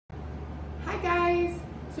Hi guys!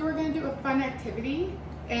 So we're going to do a fun activity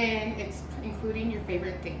and it's including your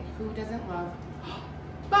favorite thing. Who doesn't love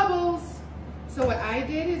bubbles? So what I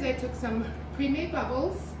did is I took some pre-made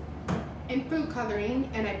bubbles and food coloring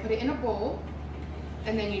and I put it in a bowl,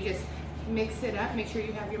 and then you just mix it up. Make sure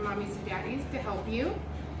you have your mommies and daddies to help you,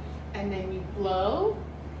 and then you blow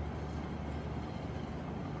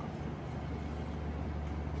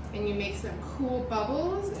and you make some cool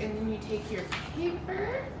bubbles, and then you take your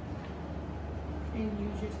paper and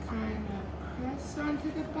you just kind of press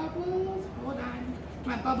onto the bubbles. Hold on.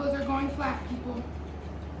 My bubbles are going flat, people.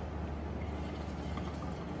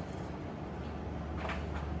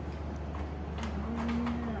 Oh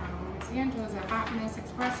no, Miss Angela's a hot mess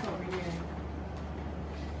express over here.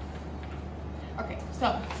 Okay,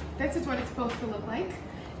 so this is what it's supposed to look like.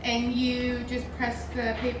 And you just press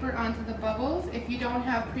the paper onto the bubbles. If you don't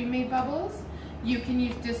have pre-made bubbles, you can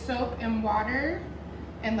use dish soap and water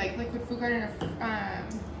and like liquid food coloring or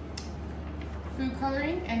food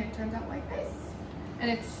coloring, and it turns out like this.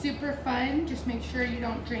 And it's super fun. Just make sure you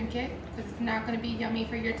don't drink it because it's not going to be yummy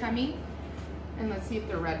for your tummy. And let's see if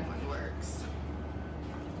the red one works.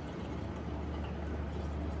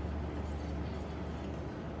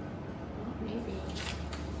 Maybe.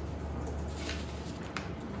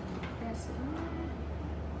 Press it on.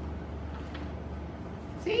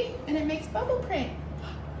 See? And it makes bubble print.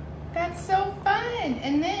 That's so fun.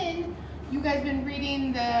 And then you guys been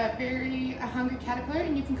reading the Very Hungry Caterpillar,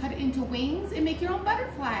 and you can cut it into wings and make your own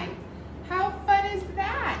butterfly. How fun is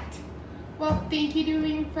that? Well, thank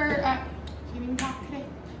you for can't even talk today.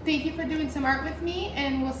 Thank you for doing some art with me,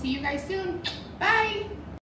 and we'll see you guys soon. Bye.